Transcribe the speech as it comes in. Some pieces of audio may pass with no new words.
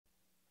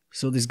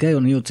So this guy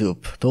on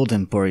YouTube,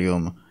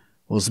 Totemporium,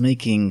 was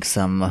making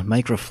some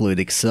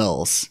microfluidic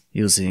cells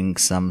using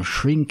some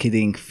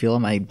shrinking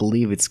film, I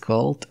believe it's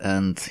called,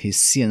 and his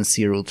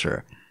CNC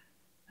router.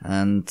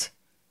 And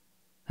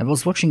I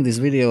was watching this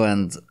video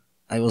and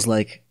I was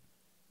like,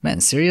 man,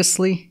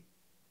 seriously?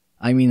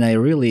 I mean, I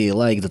really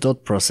like the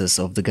thought process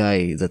of the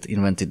guy that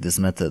invented this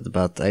method,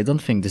 but I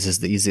don't think this is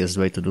the easiest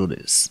way to do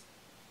this.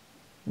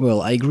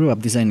 Well, I grew up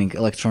designing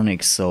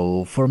electronics,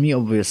 so for me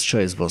obvious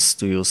choice was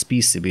to use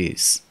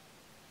PCBs.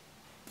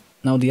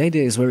 Now the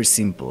idea is very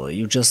simple,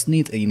 you just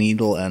need a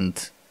needle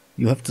and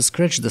you have to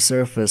scratch the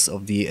surface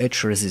of the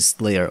etch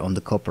resist layer on the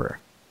copper.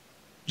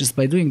 Just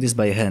by doing this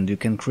by hand you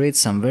can create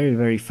some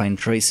very fine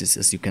traces,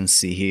 as you can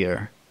see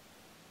here.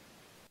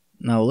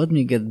 Now let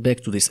me get back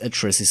to this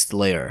etch resist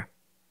layer.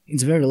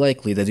 It's very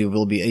likely that you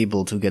will be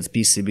able to get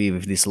PCB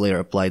with this layer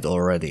applied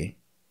already.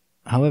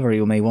 However,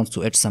 you may want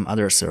to etch some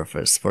other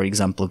surface, for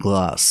example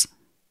glass.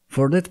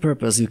 For that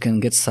purpose you can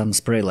get some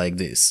spray like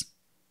this.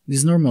 This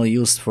is normally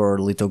used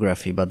for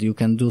lithography, but you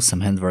can do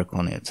some handwork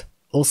on it.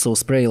 Also,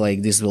 spray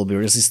like this will be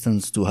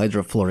resistant to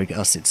hydrofluoric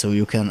acid, so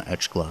you can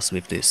etch glass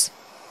with this.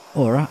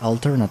 Or,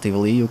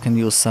 alternatively, you can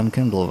use some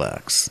candle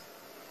wax.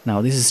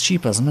 Now this is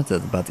cheapest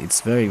method, but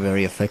it's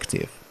very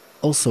effective.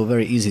 Also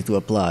very easy to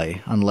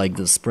apply, unlike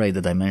the spray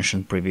that I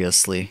mentioned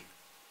previously.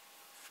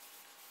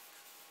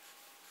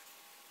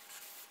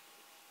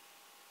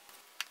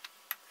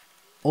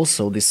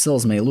 Also, these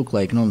cells may look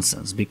like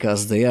nonsense,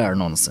 because they are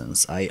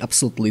nonsense. I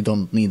absolutely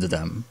don't need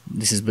them.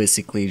 This is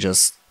basically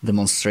just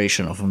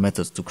demonstration of a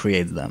method to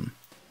create them.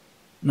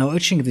 Now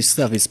etching this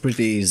stuff is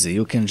pretty easy,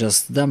 you can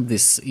just dump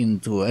this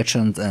into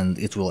etchant and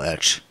it will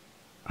etch.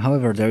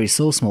 However, there is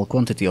so small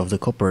quantity of the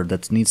copper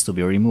that needs to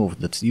be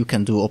removed that you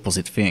can do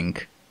opposite thing.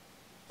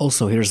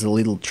 Also, here's a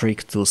little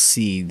trick to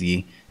see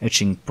the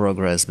etching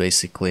progress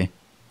basically.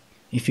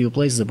 If you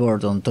place the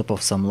board on top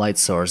of some light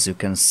source you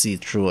can see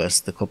through as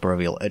the copper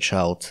will etch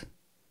out.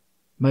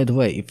 By the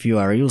way, if you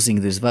are using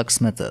this wax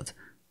method,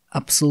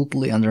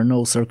 absolutely under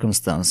no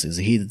circumstances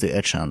heat the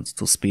etchant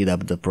to speed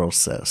up the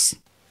process.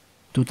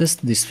 To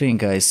test this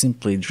thing I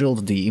simply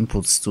drilled the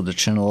inputs to the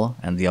channel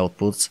and the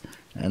outputs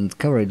and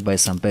covered it by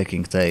some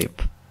packing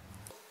tape.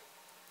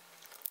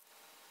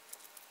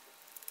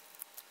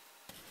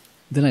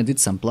 Then I did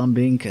some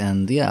plumbing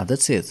and yeah,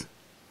 that's it.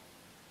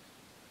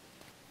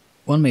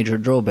 One major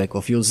drawback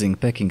of using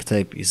packing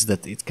tape is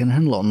that it can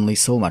handle only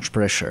so much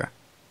pressure.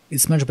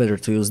 It's much better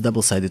to use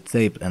double-sided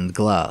tape and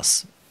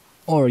glass,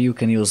 or you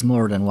can use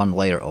more than one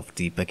layer of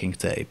the packing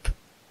tape.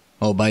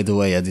 Oh, by the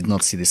way, I did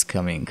not see this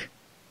coming.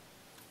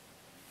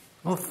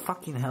 Oh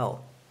fucking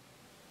hell.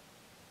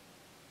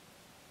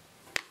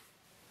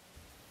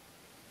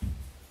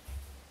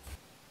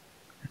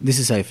 This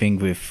is, I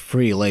think, with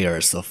 3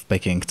 layers of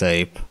packing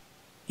tape.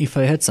 If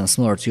I had some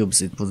smaller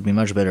tubes it would be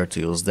much better to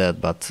use that,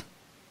 but...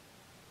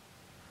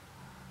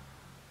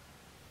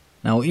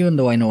 Now, even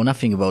though I know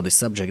nothing about this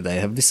subject, I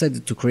have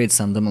decided to create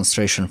some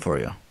demonstration for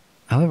you.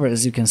 However,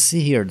 as you can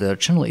see here, the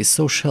channel is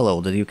so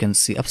shallow that you can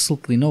see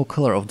absolutely no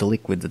color of the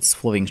liquid that's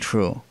flowing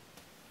through.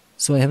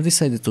 So I have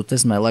decided to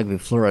test my luck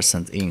with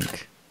fluorescent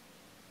ink.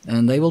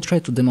 And I will try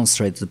to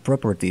demonstrate the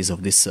properties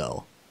of this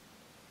cell.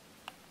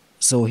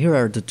 So here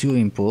are the 2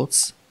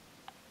 inputs.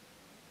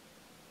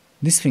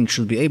 This thing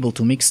should be able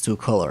to mix 2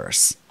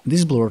 colors.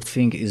 This blurred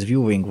thing is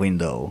viewing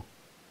window.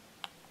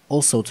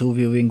 Also 2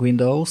 viewing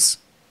windows.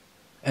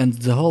 And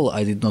the hole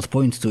I did not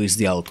point to is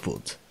the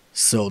output.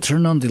 So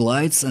turn on the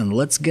lights and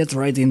let's get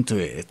right into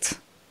it.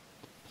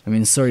 I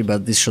mean, sorry,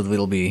 but this shot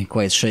will be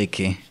quite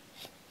shaky.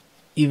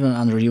 Even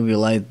under UV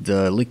light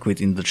the liquid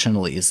in the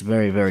channel is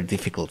very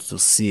difficult to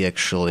see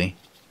actually.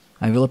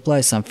 I will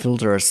apply some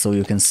filters so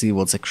you can see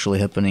what's actually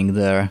happening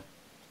there.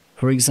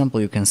 For example,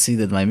 you can see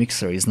that my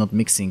mixer is not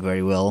mixing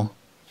very well.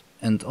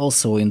 And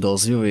also in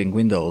those viewing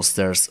windows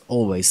there's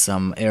always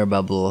some air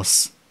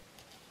bubbles.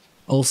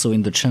 Also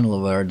in the channel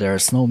where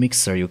there's no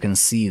mixer you can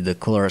see the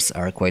colors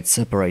are quite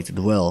separated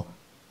well,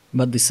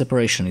 but the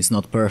separation is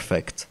not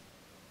perfect.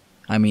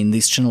 I mean,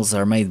 these channels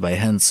are made by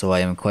hand, so I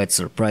am quite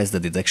surprised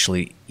that it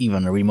actually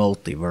even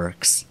remotely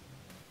works.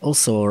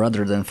 Also,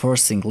 rather than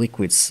forcing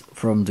liquids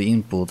from the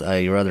input,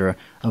 I rather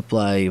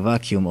apply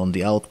vacuum on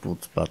the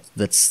output, but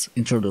that's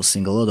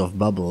introducing a lot of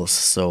bubbles,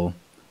 so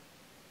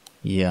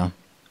yeah.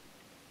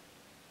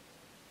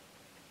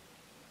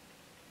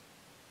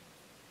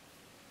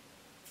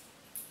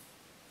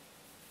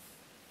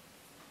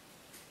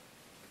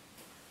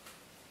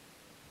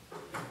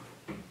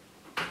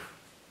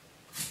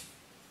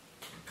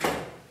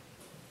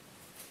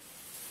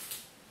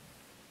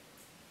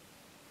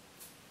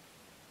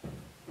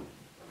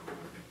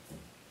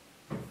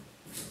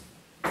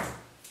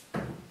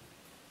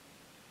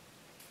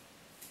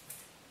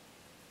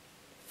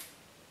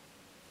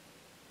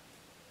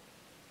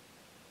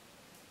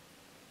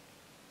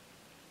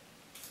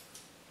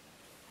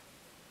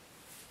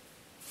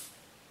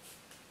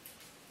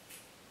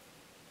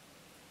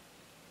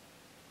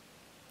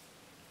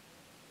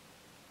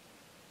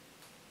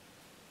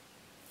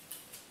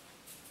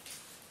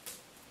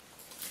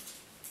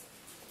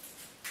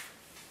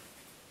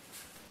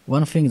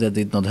 One thing that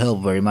did not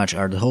help very much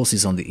are the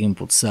hoses on the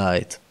input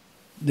side.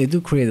 They do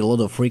create a lot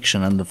of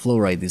friction and the flow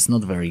rate is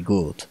not very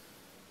good.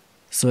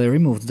 So I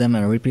removed them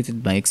and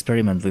repeated my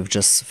experiment with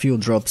just few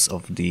drops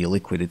of the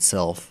liquid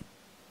itself.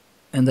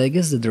 And I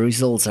guess that the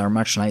results are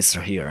much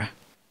nicer here.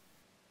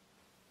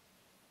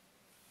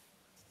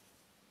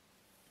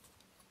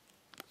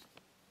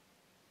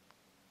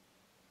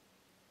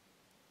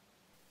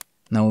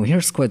 Now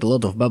here's quite a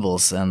lot of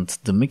bubbles and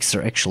the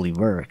mixer actually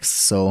works,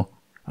 so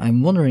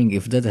I'm wondering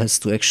if that has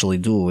to actually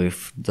do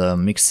with the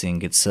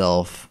mixing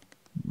itself,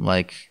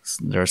 like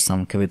there's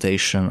some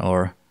cavitation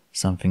or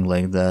something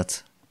like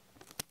that.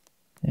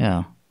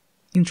 Yeah,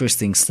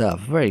 interesting stuff,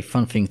 very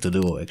fun thing to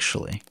do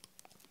actually.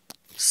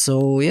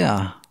 So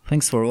yeah,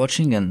 thanks for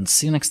watching and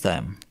see you next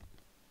time.